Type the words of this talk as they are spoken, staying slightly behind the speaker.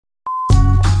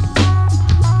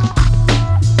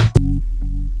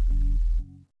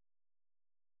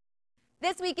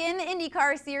This weekend, the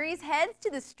IndyCar Series heads to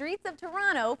the streets of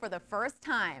Toronto for the first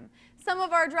time. Some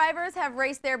of our drivers have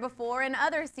raced there before in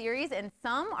other series, and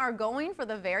some are going for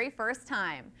the very first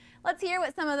time. Let's hear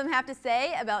what some of them have to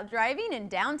say about driving in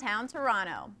downtown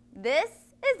Toronto. This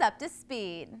is Up to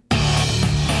Speed.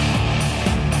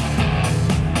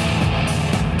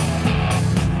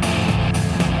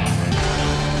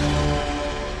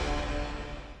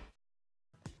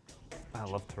 I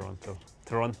love Toronto.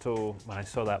 Toronto, when I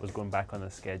saw that was going back on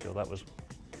the schedule, that was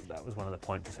one of the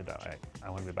points I said, all right, I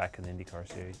want to be back in the IndyCar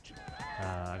Series.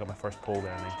 I got my first pole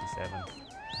there in '97,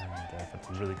 and had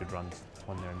some really good runs.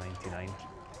 Won there in '99,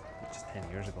 which is 10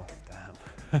 years ago.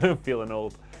 Damn, I'm feeling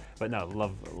old. But no,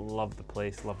 love the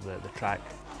place, love the track.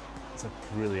 It's a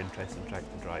really interesting track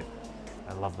to drive.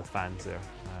 I love the fans there.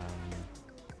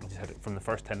 I just had, from the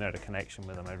first time there, had a connection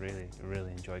with them. I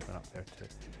really enjoyed going up there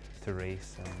to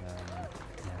race, and yeah,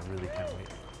 I really can't wait.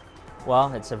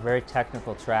 Well, it's a very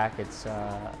technical track. It's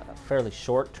a fairly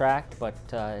short track, but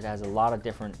it has a lot of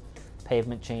different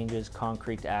pavement changes,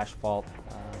 concrete to asphalt,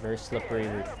 very slippery,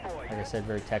 like I said,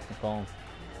 very technical,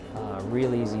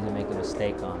 real easy to make a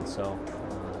mistake on. So,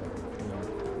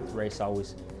 the race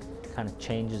always kind of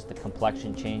changes, the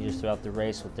complexion changes throughout the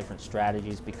race with different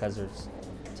strategies, because there's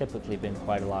typically been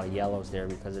quite a lot of yellows there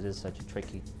because it is such a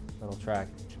tricky little track.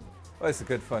 Well, it's a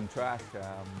good fun track,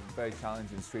 very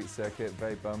challenging street circuit,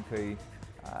 very bumpy,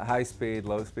 high speed,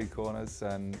 low speed corners,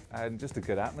 and just a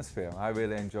good atmosphere. I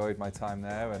really enjoyed my time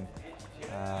there, and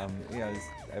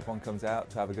everyone comes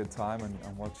out to have a good time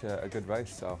and watch a good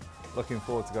race, so looking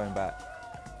forward to going back.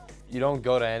 You don't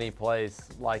go to any place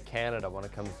like Canada when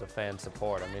it comes to fan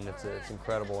support. I mean, it's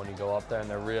incredible when you go up there, and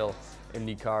they're real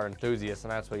IndyCar enthusiasts,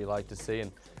 and that's what you like to see.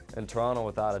 And Toronto,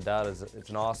 without a doubt, it's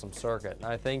an awesome circuit. And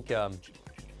I think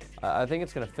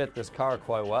it's going to fit this car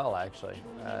quite well, actually.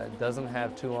 It doesn't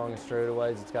have too long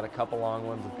straightaways. It's got a couple long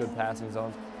ones with good passing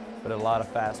zones, but a lot of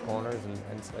fast corners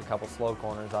and a couple slow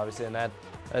corners, obviously. And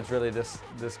that's really this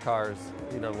car's,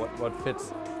 what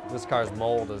fits this car's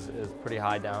mold is pretty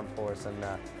high downforce.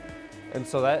 And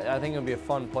so that, I think it'll be a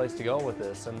fun place to go with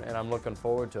this, and I'm looking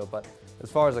forward to it. But as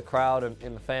far as the crowd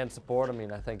and the fan support, I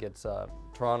mean, I think it's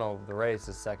Toronto, the race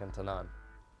is second to none.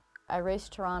 I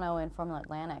raced Toronto in Formula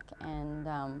Atlantic, and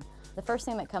the first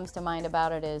thing that comes to mind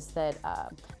about it is that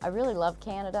I really love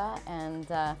Canada, and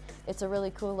it's a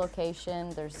really cool location.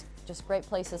 There's just great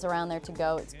places around there to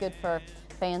go. It's good for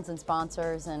fans and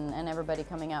sponsors and everybody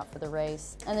coming out for the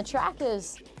race. And the track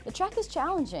is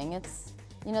challenging. It's,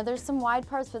 there's some wide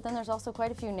parts, but then there's also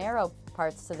quite a few narrow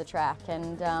parts to the track.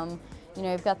 And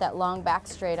you've got that long back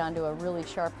straight onto a really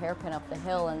sharp hairpin up the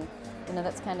hill, and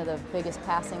that's kind of the biggest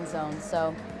passing zone.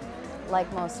 So,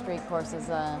 like most street courses,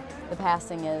 the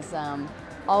passing is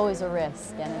always a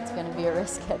risk, and it's going to be a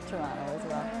risk at Toronto as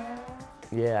well.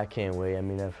 Yeah, I can't wait. I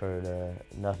mean, I've heard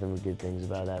nothing but good things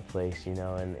about that place,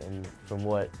 and from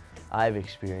what I've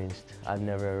experienced, I've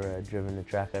never driven the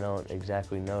track. I don't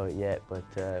exactly know it yet, but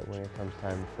when it comes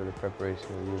time for the preparation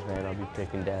of the event, I'll be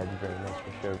picking Dad's brain, that's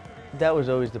for sure. That was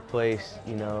always the place,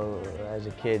 as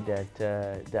a kid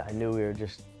that I knew we were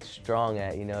just strong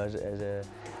at,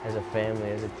 as a family,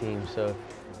 as a team. So,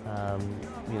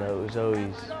 it was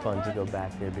always fun to go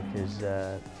back there, because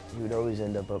you would always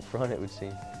end up front, it would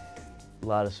seem. A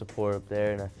lot of support up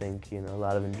there, and I think, a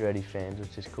lot of Andretti fans,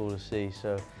 which is cool to see.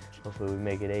 So hopefully we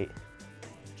make it 8.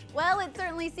 Well, it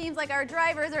certainly seems like our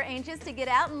drivers are anxious to get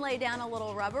out and lay down a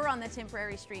little rubber on the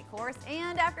temporary street course.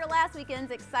 And after last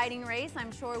weekend's exciting race,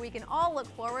 I'm sure we can all look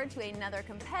forward to another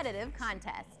competitive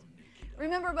contest.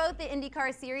 Remember, both the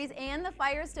IndyCar Series and the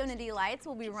Firestone Indy Lights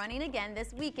will be running again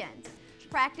this weekend.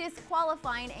 Practice,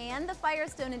 qualifying, and the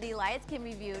Firestone Indy Lights can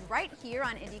be viewed right here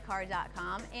on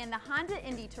IndyCar.com, and the Honda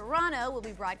Indy Toronto will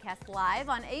be broadcast live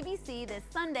on ABC this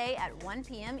Sunday at 1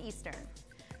 p.m. Eastern.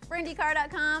 For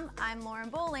IndyCar.com, I'm Lauren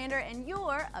Bolander, and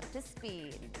you're Up to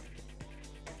Speed.